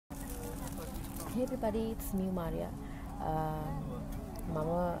Hey everybody, it's me Umaria.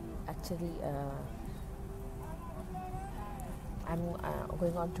 Mama, actually, I'm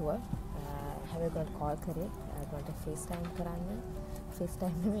going on tour. Have you got call kare? I got a FaceTime karanne.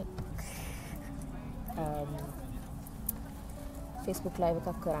 FaceTime में Facebook Live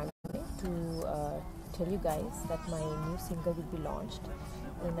එකක් කරන්නේ to tell you guys that my new single will be launched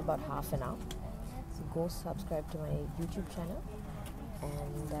in about half an hour. So go subscribe to my YouTube channel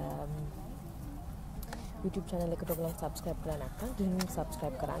and YouTube channel එකට ඔයගොල්ලෝ subscribe කරලා නැත්නම් ගිහින්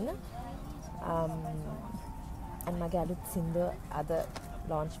subscribe කරන්න. and මගේ අලුත් single අද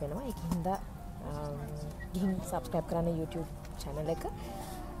launch වෙනවා. ඒකින්ද ගිහින් subscribe කරන්න YouTube channel එක.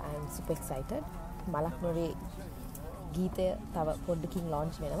 I'm super excited. Malak Nowei ගීතය තව පොඩ්ඩකින්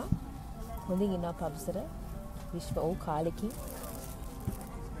launch වෙනවා. හොඳින් ඉන්නවා පබ්සර විශ්ව ඕ කාලෙකින්.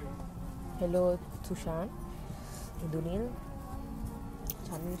 hello Tushan, Dunil,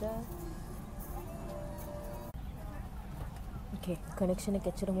 Chandra. Okay, connection එක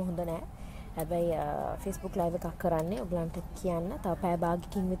ඇත්තටම හොඳ නැහැ. හැබැයි Facebook live එකක් කරන්නේ ඔයගලන්ට කියන්න. තව පැය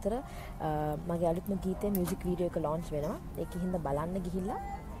භාගයකින් විතර මගේ අලුත්ම ගීතේ music video එක launch වෙනවා. ඒකින්ද බලන්න ගිහිල්ලා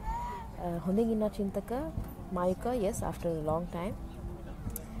හොඳින් ඉන්න චින්තක මායික yes after a long time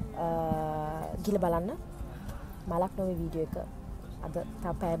ගිහලා බලන්න. Malak Nowei video එක අද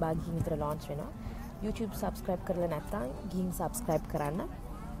තව පැය භාගයකින් විතර launch වෙනවා. YouTube subscribe කරලා නැත්නම් ගිහින් subscribe කරන්න.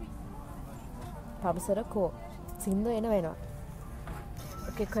 පබසර කෝ සින්දු එන වෙනවා.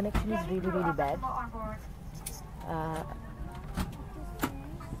 Okay, connection is really bad.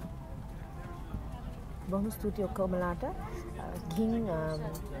 බොහොම ස්තුතියි ඔක්කොමලාට. ගිහින්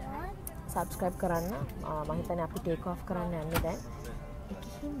subscribe කරන්න. මම හිතන්නේ අපි take off කරන්න යන්නේ දැන්.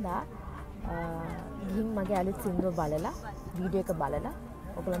 ඒකින්ද ගිහින් මගේ අලුත් සින්දුව බලලා වීඩියෝ එක බලලා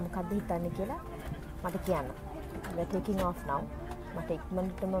ඔයගොල්ලෝ මොකද්ද හිතන්නේ කියලා මට කියන්න. we are taking off now. මට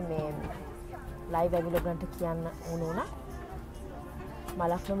ඉක්මනටම මේ live available කියන්න ඕන වුණා.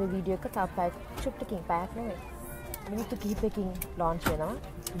 Malak Nowei video එක තව පැය චුට්ටකින් පැයක් නෙවෙයි මිනිත්තු කිහිපයකින් launch වෙනවා.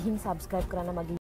 ගිහින් subscribe කරන්න මගේ